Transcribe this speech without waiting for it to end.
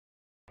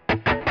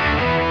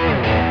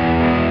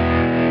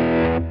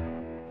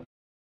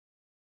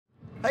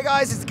Hey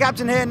guys, it's the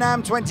Captain here,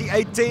 NAMM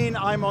 2018.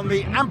 I'm on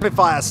the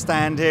Amplifier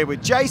stand here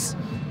with Jace.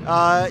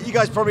 You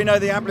guys probably know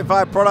the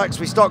Amplifier products.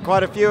 We stock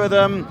quite a few of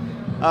them.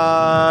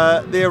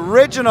 The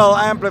original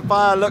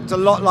Amplifier looked a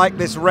lot like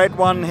this red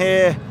one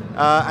here,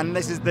 and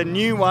this is the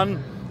new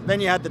one. Then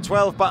you had the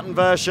 12-button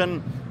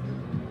version.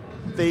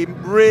 The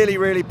really,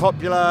 really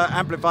popular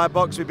Amplifier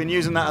box. We've been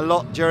using that a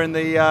lot during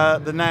the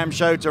NAMM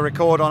show to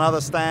record on other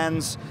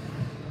stands.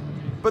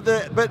 But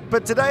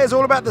today is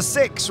all about the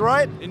 6,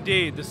 right?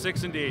 Indeed, the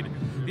 6 indeed.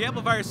 The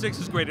Amplifier 6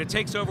 is great. It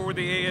takes over where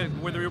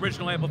the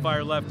original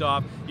Amplifier left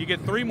off. You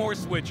get 3 more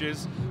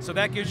switches, so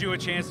that gives you a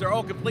chance. They're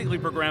all completely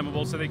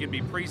programmable, so they can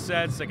be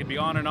presets, they can be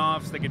on and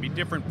offs, they can be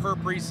different per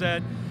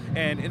preset.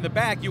 And in the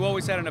back, you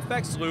always had an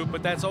effects loop,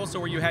 but that's also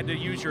where you had to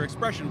use your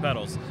expression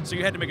pedals. So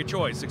you had to make a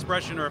choice,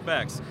 expression or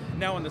effects.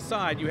 Now on the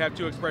side, you have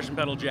 2 expression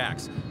pedal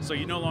jacks, so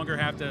you no longer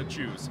have to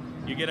choose.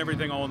 You get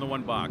everything all in the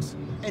one box.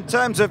 In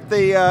terms of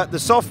the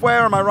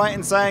software, am I right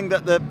in saying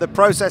that the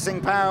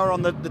processing power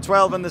on the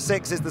 12 and the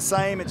 6 is the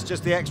same, it's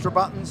just the extra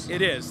buttons?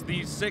 It is.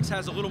 The 6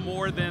 has a little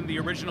more than the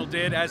original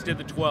did, as did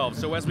the 12.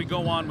 So as we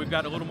go on, we've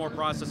got a little more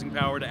processing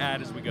power to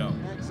add as we go.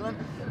 Excellent.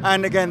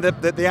 And again,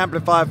 the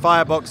Amplifier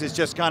Firebox is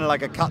just kind of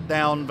like a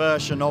cut-down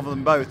version of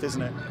them both,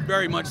 isn't it?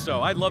 Very much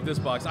so. I love this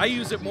box. I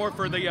use it more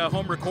for the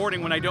home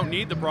recording when I don't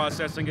need the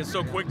processing. It's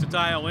so quick to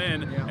dial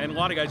in, and a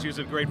lot of guys use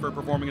it great for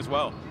performing as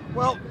well.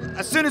 Well,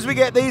 as soon as we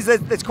get these,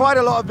 there's quite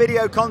a lot of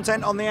video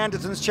content on the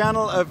Andertons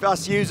channel of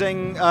us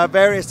using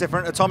various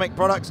different Atomic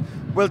products.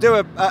 We'll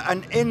do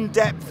an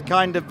in-depth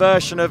kind of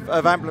version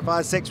of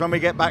Amplifier 6 when we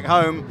get back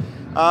home.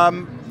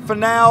 For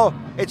now,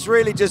 it's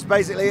really just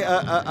basically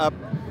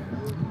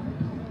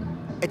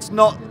it's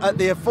not at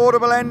the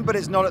affordable end, but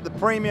it's not at the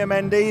premium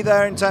end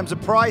either in terms of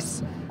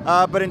price.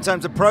 But in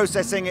terms of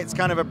processing, it's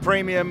kind of a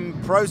premium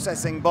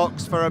processing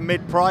box for a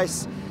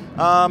mid-price.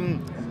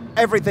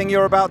 Everything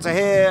you're about to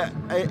hear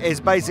is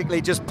basically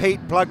just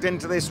Pete plugged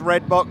into this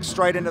red box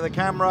straight into the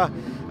camera.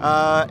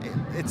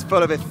 It's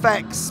full of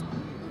effects,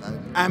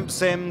 amp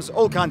sims,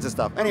 all kinds of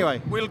stuff. Anyway.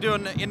 We'll do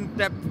an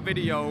in-depth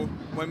video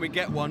when we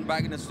get one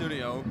back in the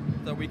studio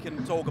so we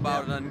can talk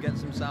about it and get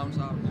some sounds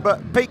out.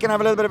 But Pete can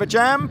have a little bit of a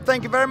jam.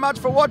 Thank you very much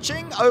for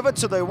watching. Over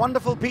to the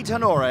wonderful Pete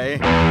Honore.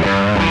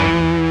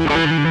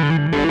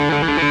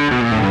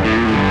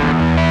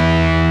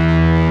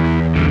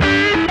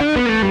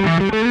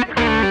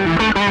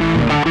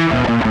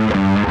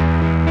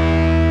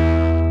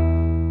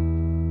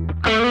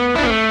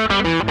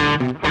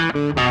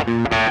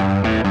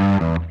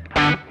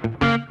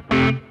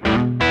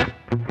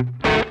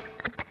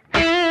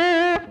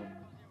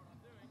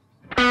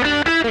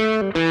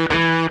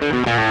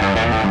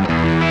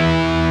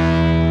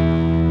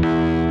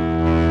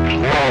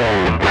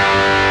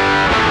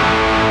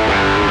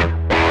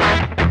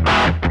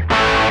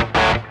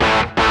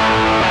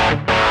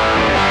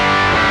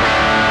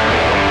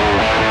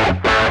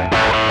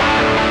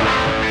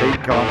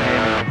 Can't hear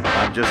me.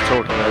 I'm just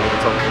talking over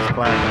the top of his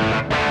playing.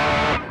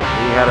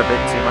 He had a bit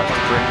too much to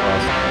drink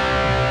last night.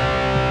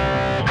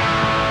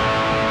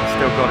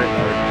 Still got it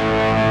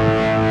though.